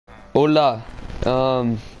Hola,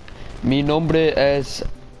 mi nombre es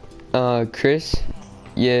Chris.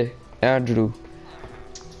 Yeah, Andrew.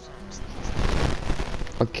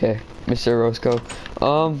 Okay, Mr. Orozco.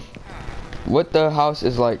 What the house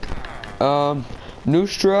is like?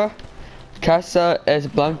 Nuestra casa es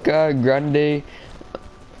blanca, grande,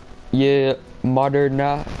 y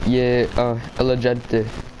moderna, y elegante.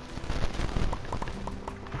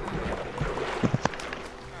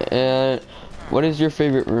 And what is your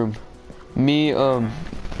favorite room? Mi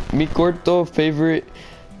cuarto favorito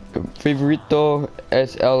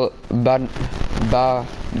es el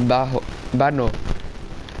bano.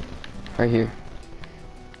 Right here.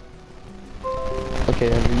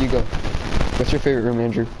 Okay, Andrew, you go. What's your favorite room,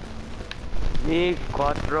 Andrew? Mi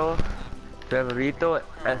cuatro favorito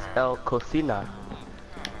es el cocina.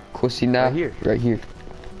 Cocina. Right here. Right here.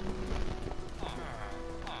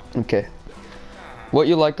 Okay. What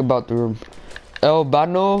you like about the room? El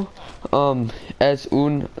Bano es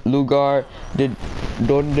un lugar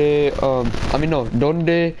donde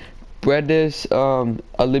puedes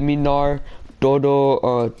eliminar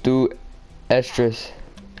todo tu estrés.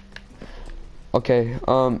 Okay,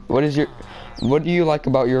 what do you like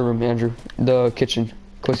about your room, Andrew? The kitchen,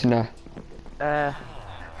 cocina.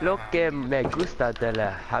 Lo que me gusta de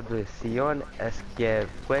la habitación es que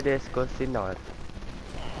puedes cocinar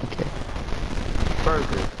Okay.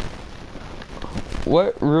 burgers.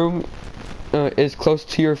 What room is close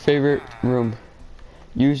to your favorite room?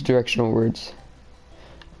 Use directional words.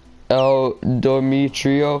 El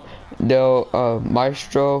dormitorio del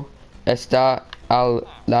maestro está al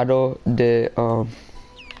lado de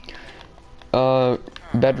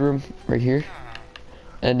bedroom right here,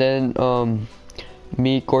 and then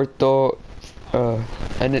mi cuarto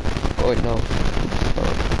and it oh wait no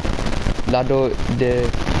lado de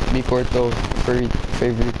mi cuarto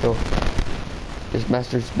favorito is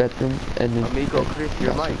master's bedroom, and then Amigo Chris,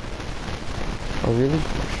 your mic. oh really?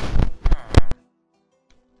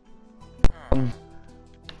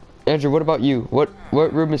 Andrew, what about you? What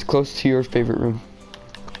room is close to your favorite room?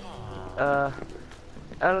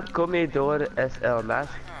 El comedor es el más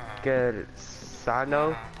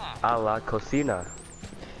cercano a la cocina.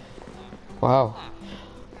 Wow.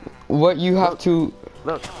 What you have to...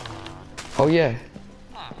 Look. Oh yeah.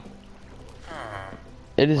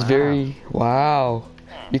 It is very... Wow.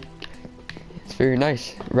 It's very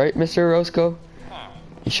nice. Right, Mr. Orozco?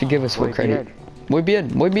 You should give us full credit. Muy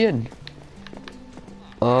bien. Muy bien.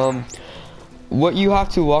 What you have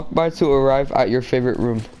to walk by to arrive at your favorite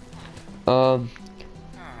room?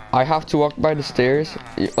 I have to walk by the stairs.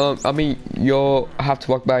 I mean, you'll have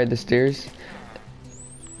to walk by the stairs.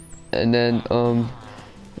 And then,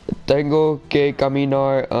 tengo que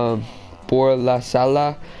caminar, por la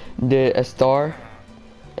sala de estar,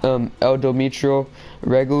 el dormitorio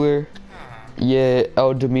regular, y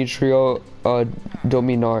el dormitorio,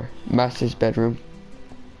 dominar, master's bedroom.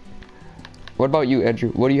 What about you,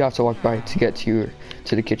 Andrew? What do you have to walk by to get to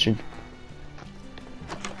the kitchen?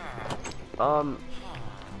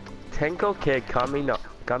 Tengo que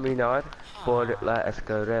caminar por la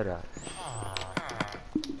escalera.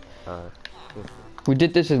 We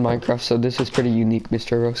did this in Minecraft, so this is pretty unique,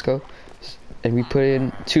 Mr. Orozco. And we put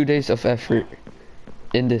in 2 days of effort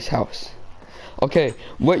in this house. Okay,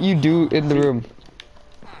 what you do in the room?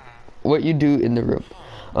 What you do in the room?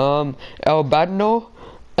 El baño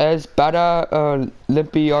es para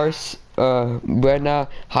limpiarse, buena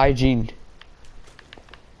hygiene.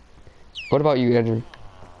 What about you, Andrew?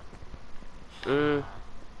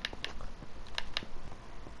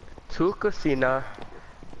 Tu cocina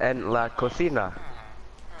en la cocina.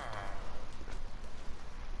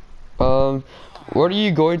 What are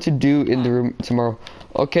you going to do in the room tomorrow?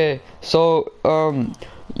 Okay, so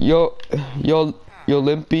yo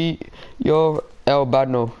limpio el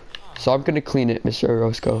baño. So I'm gonna clean it, Mr.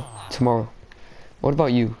 Orozco, tomorrow. What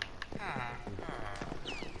about you?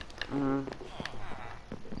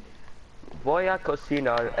 Voy a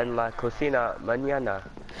cocinar en la cocina mañana.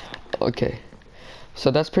 Okay, so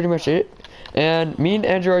that's pretty much it. And me and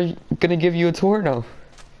Andrew are gonna give you a tour now.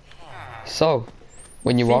 So,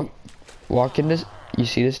 when you walk in this, you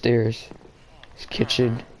see the stairs, this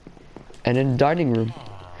kitchen, and then dining room.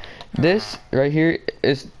 This right here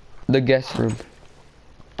is the guest room.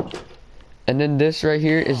 And then this right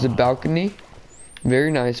here is the balcony.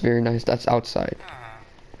 Very nice, very nice. That's outside.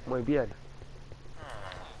 Muy bien.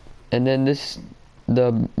 And then this,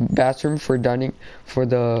 the bathroom for dining, for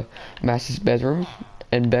the master's bedroom,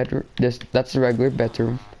 and bedroom. That's the regular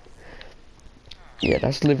bedroom. Yeah,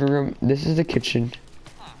 that's the living room. This is the kitchen.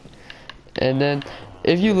 And then,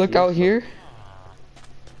 if you look out here,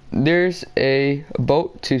 there's a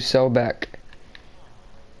boat to sell back.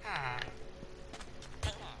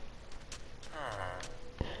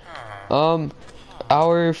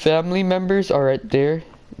 Our family members are right there.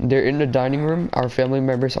 They're in the dining room. Our family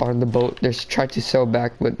members are on the boat. They're trying to sail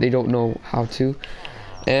back, but they don't know how to.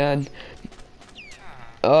 And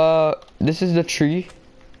this is the tree,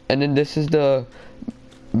 and then this is the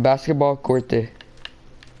basketball court. This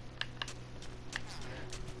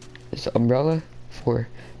is the umbrella for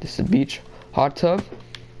this is the beach. Hot tub.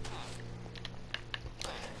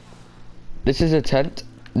 This is a tent.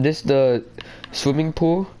 This is the swimming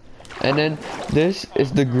pool. And then this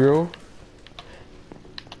is the grill.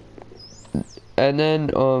 And then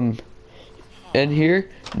and here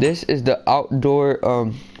this is the outdoor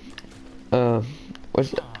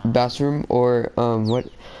what's the bathroom, or what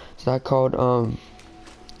is that called,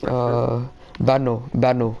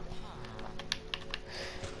 bano.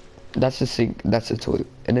 That's the sink, that's the toilet,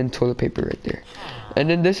 and then toilet paper right there. And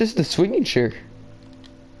then this is the swinging chair,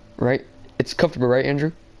 right? It's comfortable, right,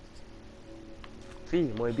 Andrew?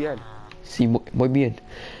 Sí, muy bien. Sí, muy bien.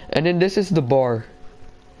 And then this is the bar.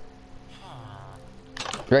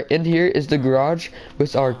 Right in here is the garage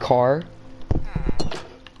with our car.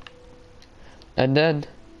 And then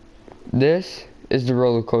this is the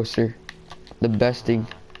roller coaster. The best thing.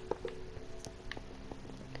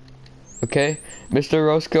 Okay, Mr.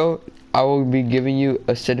 Orozco, I will be giving you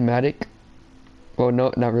a cinematic. Well,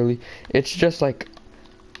 no, not really. It's just like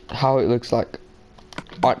how it looks like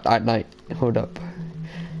at night. Hold up.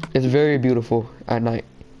 It's very beautiful at night.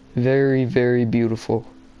 Very, very beautiful.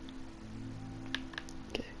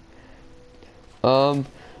 Okay.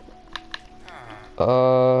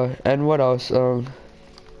 And what else?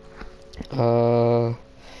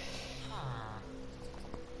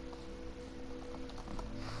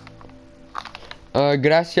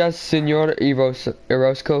 Gracias, Señor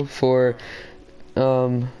Orozco, for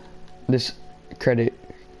this credit,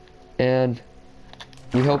 and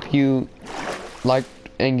we hope you liked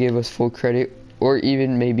and gave us full credit, or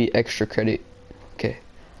even maybe extra credit. Okay,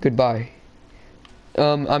 goodbye.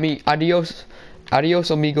 I mean, adios,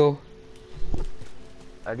 amigo.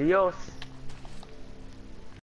 Adiós.